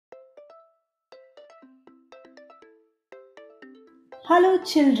Hello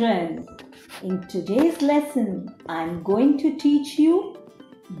children, in today's lesson I'm going to teach you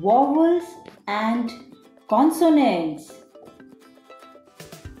vowels and consonants.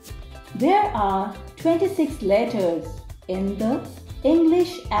 There are 26 letters in the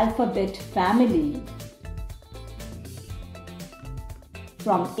English alphabet family.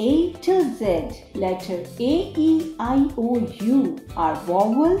 From A till Z, letter A, E, I, O, U are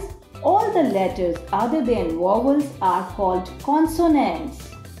vowels. All the letters other than vowels are called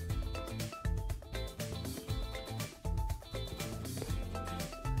consonants.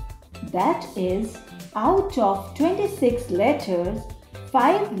 That is, out of 26 letters,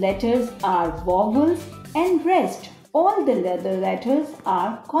 5 letters are vowels and rest all the other letters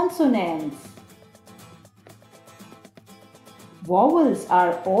are consonants. Vowels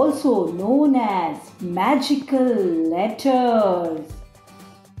are also known as magical letters.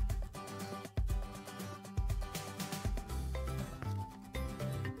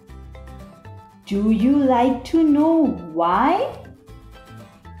 Do you like to know why?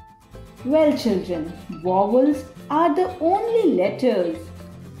 Well, children, vowels are the only letters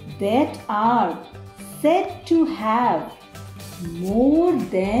that are said to have more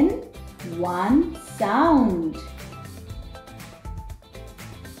than one sound.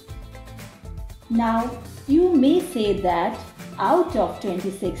 Now, you may say that out of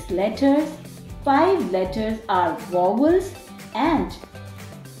 26 letters, 5 letters are vowels and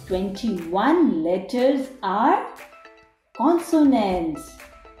 21 letters are consonants.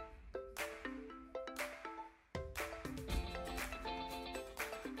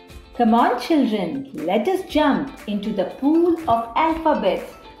 Come on children, let us jump into the pool of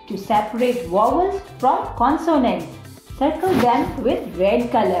alphabets to separate vowels from consonants. Circle them with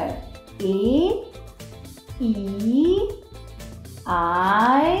red color. A, E,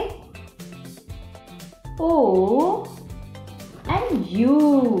 I, O and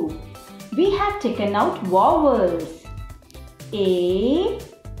U. We have taken out vowels. A,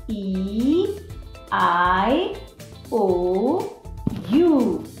 E, I, O,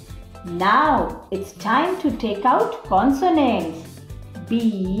 U. Now it's time to take out consonants.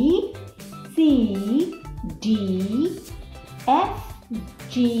 B, C, D, F,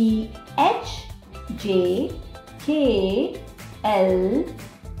 G, H, J, K, L,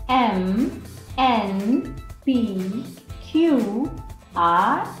 M, N, P, Q,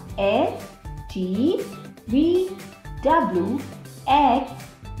 R, S, T, V, W, X,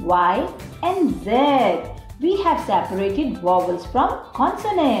 Y and Z. We have separated vowels from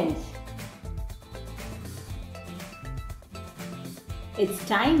consonants. It's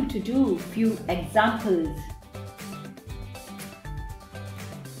time to do few examples.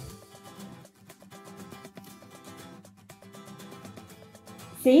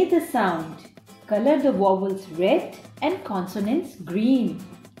 Say the sound. Color the vowels red and consonants green.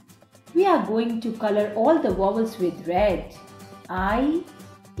 We are going to color all the vowels with red. I,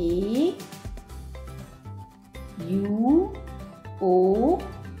 A, U, O,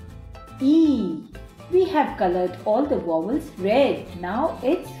 E. We have colored all the vowels red. Now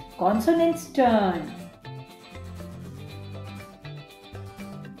it's consonants' turn.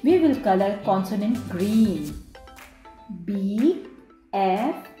 We will color consonant green. B,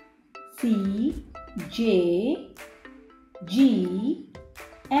 F, C, J, G,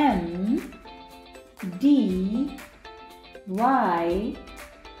 M, D, Y,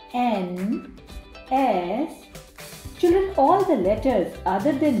 N, S. Children, all the letters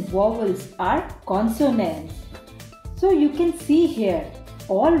other than vowels are consonants. So you can see here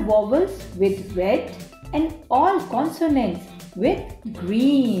all vowels with red and all consonants with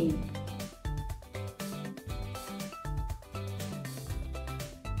green.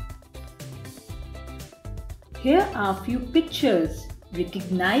 Here are few pictures.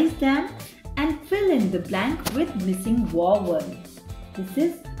 Recognize them and fill in the blank with missing vowel. This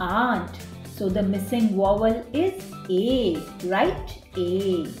is aunt. So the missing vowel is A. Write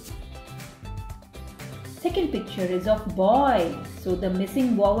A. Second picture is of boy. So the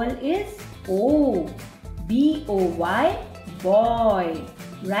missing vowel is O. B-O-Y, boy.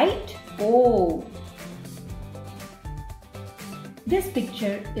 Write O. This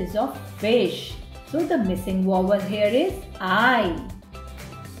picture is of fish. So the missing vowel here is I.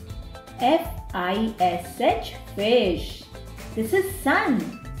 F-I-S-H, fish. This is sun.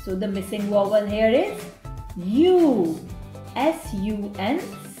 So the missing vowel here is U. S-U-N,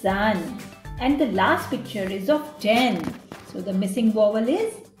 sun. And the last picture is of 10. So the missing vowel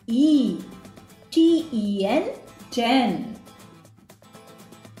is E. T-E-N, 10.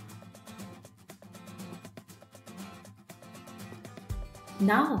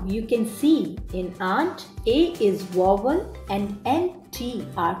 Now you can see in aunt, A is vowel and NT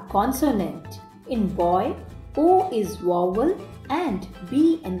are consonant. In boy, O is vowel and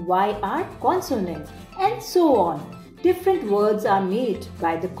B and Y are consonant, and so on. Different words are made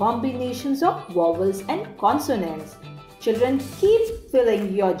by the combinations of vowels and consonants. Children, keep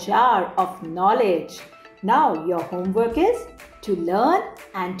filling your jar of knowledge. Now your homework is to learn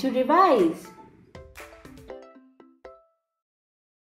and to revise.